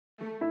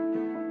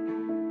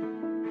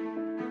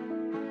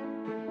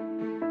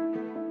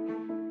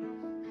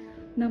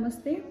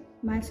Namaste,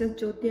 myself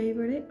Jyoti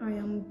Aivade. I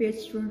am a PhD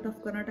student of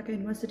Karnataka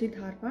University,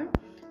 Dharwad.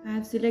 I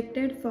have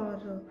selected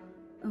for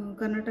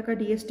Karnataka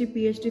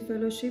DST-PhD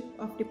Fellowship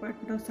of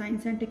Department of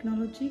Science and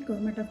Technology,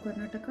 Government of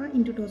Karnataka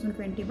in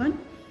 2021.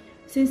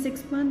 Since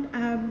 6 months, I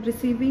am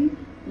receiving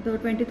the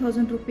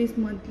 20,000 rupees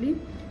monthly.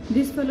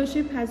 This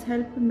fellowship has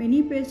helped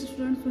many PhD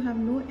students who have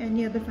no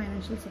any other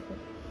financial support.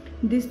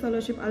 This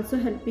fellowship also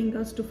helping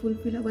us to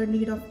fulfill our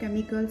need of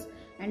chemicals,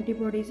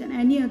 antibodies and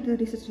any other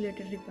research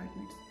related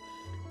requirements.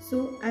 So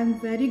I am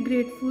very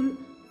grateful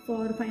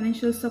for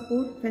financial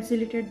support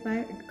facilitated by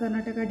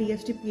Karnataka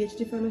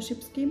DST-PhD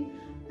Fellowship Scheme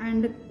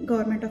and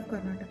Government of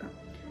Karnataka.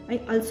 I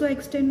also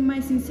extend my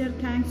sincere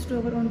thanks to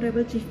our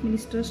Honorable Chief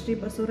Minister Shri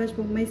Basavaraj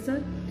Bommai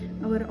Sir,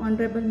 our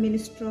Honorable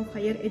Minister of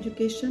Higher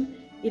Education,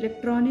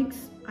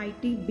 Electronics,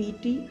 IT,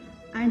 BT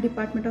and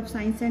Department of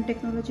Science and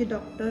Technology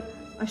Dr.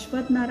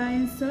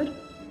 Ashwathnarayan Sir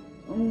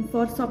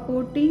for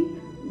supporting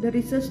the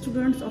research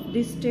students of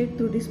this state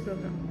through this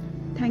program.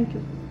 Thank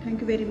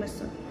you very much,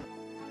 sir.